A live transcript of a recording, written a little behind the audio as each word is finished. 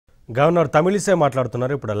Governor Tamilisai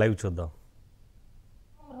మాట్లాడుతున్నారు. ఇప్పుడు live చూద్దాం.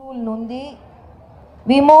 రూల్ నుండి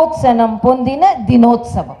విమోచనం పొందిన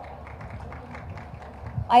దినోత్సవం.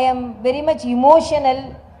 I am very much emotional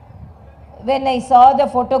when I saw the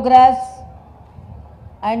photographs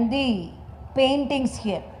and the paintings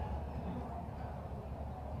here.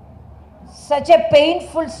 Such a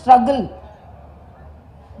painful struggle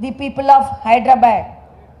the people of Hyderabad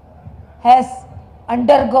has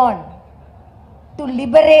undergone to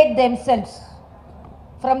liberate themselves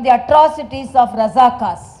from the atrocities of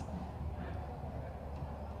Razakars.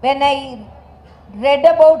 When I read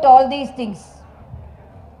about all these things,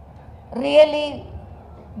 really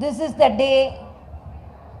this is the day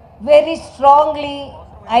very strongly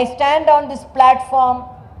I stand on this platform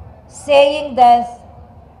saying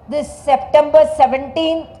this September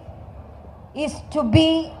 17th is to be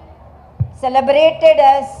celebrated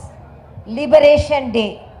as Liberation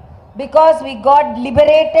Day, because we got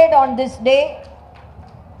liberated on this day.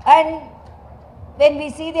 And when we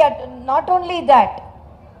see that, not only that,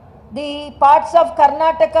 the parts of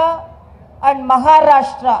Karnataka and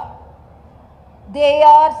Maharashtra, they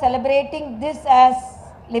are celebrating this as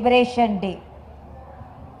Liberation Day,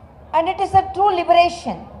 and it is a true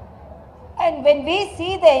liberation. And when we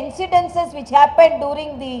see the incidences which happened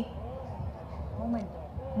during the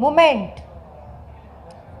movement,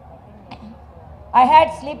 I had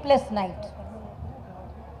sleepless night,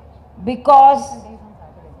 because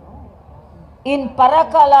in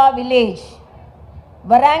Parakala village,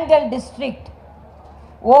 Warangal district,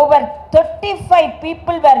 over 35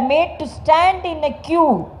 people were made to stand in a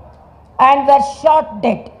queue and were shot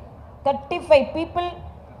dead. 35 people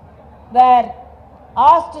were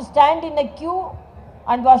asked to stand in a queue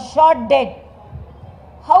and were shot dead.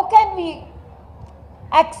 How can we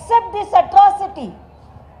accept this atrocity?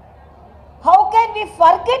 How can we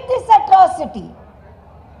forget this atrocity?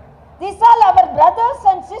 These are our brothers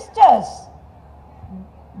and sisters,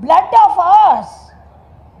 blood of ours.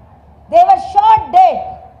 They were shot dead.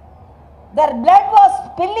 Their blood was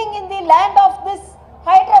spilling in the land of this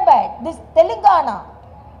Hyderabad, this Telangana.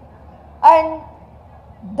 And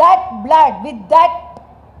that blood, with that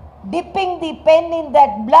dipping the pen in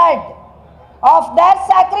that blood of their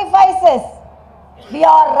sacrifices, we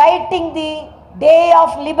are writing the day of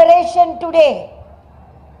liberation today.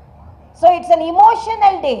 So it's an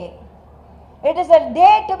emotional day. It is a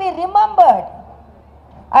day to be remembered.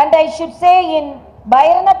 And I should say, in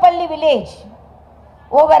Bairanapalli village,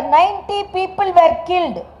 over 90 people were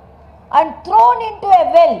killed and thrown into a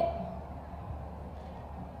well.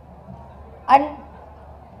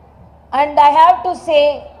 And I have to say,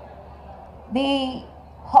 the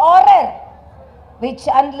horror which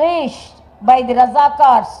unleashed by the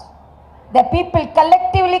Razakars, the people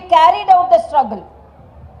collectively carried out the struggle.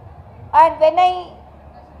 And when I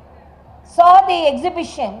saw the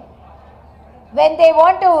exhibition, when they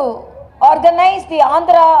want to organize the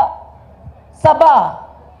Andhra Sabha,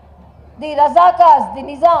 the Razakars, the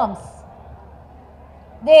Nizams,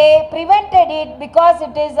 they prevented it because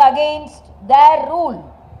it is against their rule.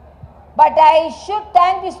 But I should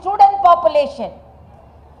thank the student population.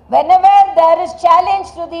 Whenever there is challenge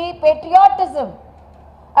to the patriotism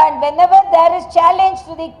and whenever there is challenge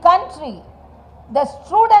to the country, the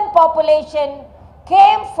student population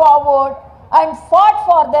came forward and fought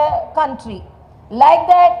for the country. Like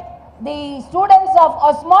that, the students of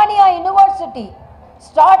Osmania University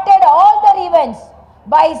started all their events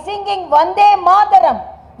by singing Vande Mataram,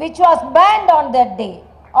 which was banned on that day,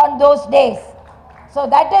 on those days. So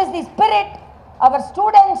that is the spirit. Our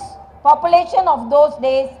students, population of those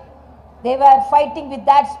days, they were fighting with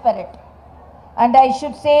that spirit. And I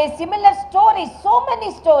should say similar stories, so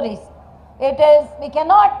many stories. We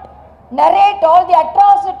cannot narrate all the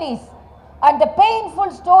atrocities and the painful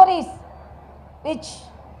stories which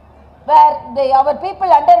our people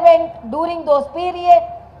underwent during those period,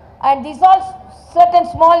 and these are certain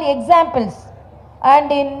small examples.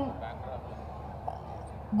 And in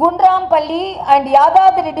Gundrampalli and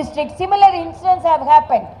Yadadri district, similar incidents have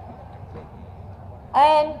happened.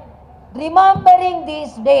 And remembering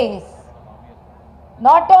these days,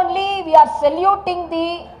 not only we are saluting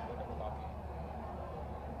the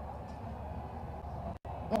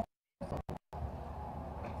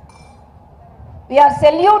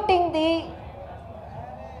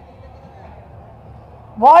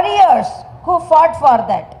warriors who fought for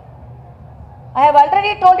that. I have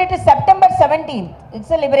already told it is September 17th. It's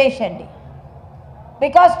a Liberation Day.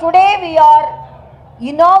 Because today we are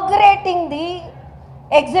inaugurating the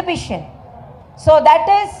exhibition. So that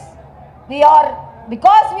is,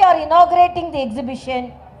 because we are inaugurating the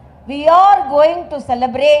exhibition, we are going to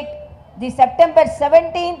celebrate the September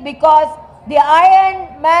 17th because the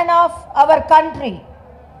Iron Man of our country,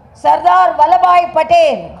 Sardar Vallabhbhai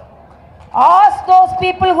Patel, asked those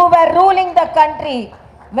people who were ruling the country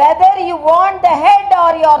whether you want the head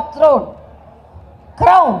or your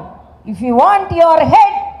crown. If you want your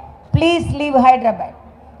head, please leave Hyderabad.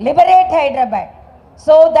 Liberate Hyderabad.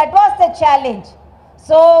 So that was the challenge.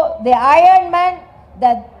 So the Iron Man,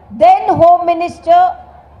 the then Home Minister,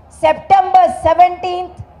 September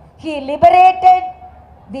 17th, he liberated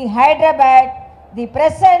the Hyderabad. The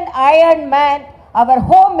present Iron Man, our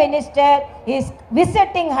Home Minister, is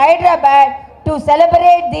visiting Hyderabad to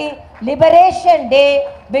celebrate the Liberation Day,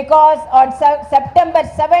 because on September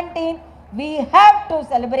 17th, we have to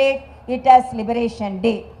celebrate it as Liberation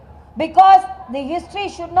Day. Because the history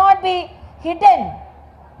should not be hidden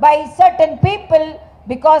by certain people,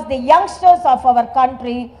 because the youngsters of our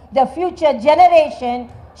country, the future generation,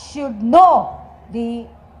 should know the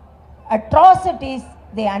atrocities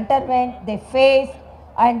they underwent, they faced,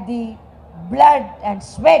 and the blood and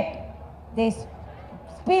sweat they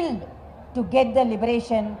spilled to get the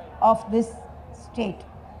liberation of this state.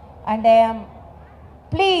 And I am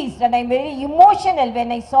pleased and I am very emotional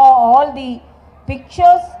when I saw all the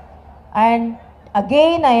pictures. And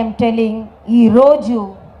again I am telling, ee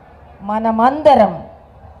roju manamandaram,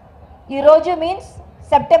 ee roju means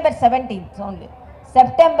September 17th only.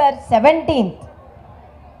 September 17th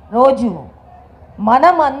రోజు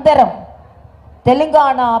మనమందరం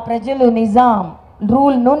తెలంగాణ ప్రజలు Nizam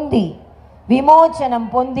rule నుండి విమోచనం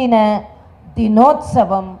పొందిన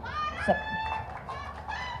దినోత్సవం.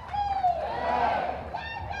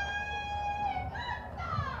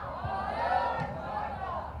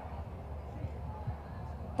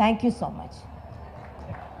 Thank you so much.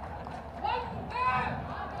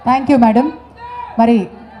 Thank you madam. మరి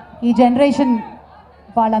ఈ generation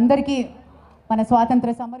వాళ్ళందరికీ మన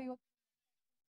స్వాతంత్ర సమర